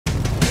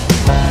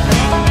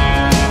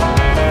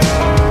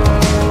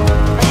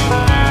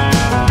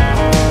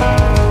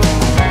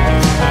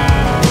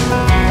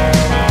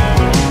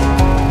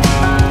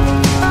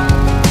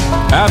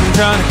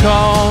trying to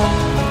call.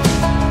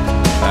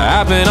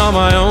 I've been on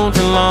my own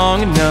for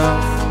long enough.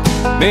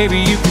 Maybe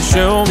you can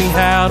show me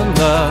how to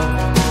love.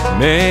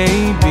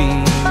 Maybe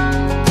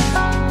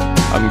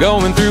I'm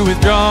going through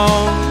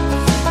withdrawals.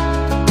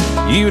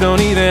 You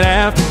don't even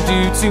have to do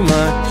too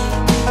much.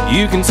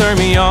 You can turn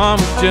me on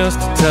with just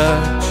a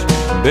touch,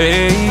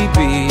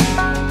 baby.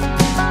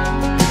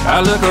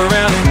 I look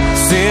around and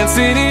Sin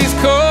City's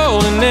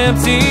cold and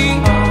empty.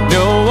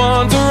 No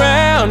one's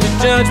around to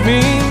judge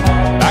me.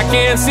 I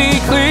can't see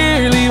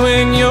clearly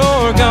when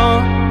you're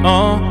gone.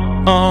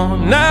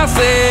 And I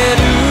said,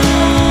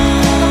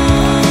 ooh,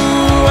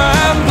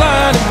 I'm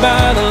blinded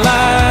by the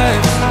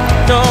lights.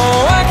 No,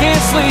 I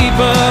can't sleep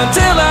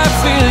until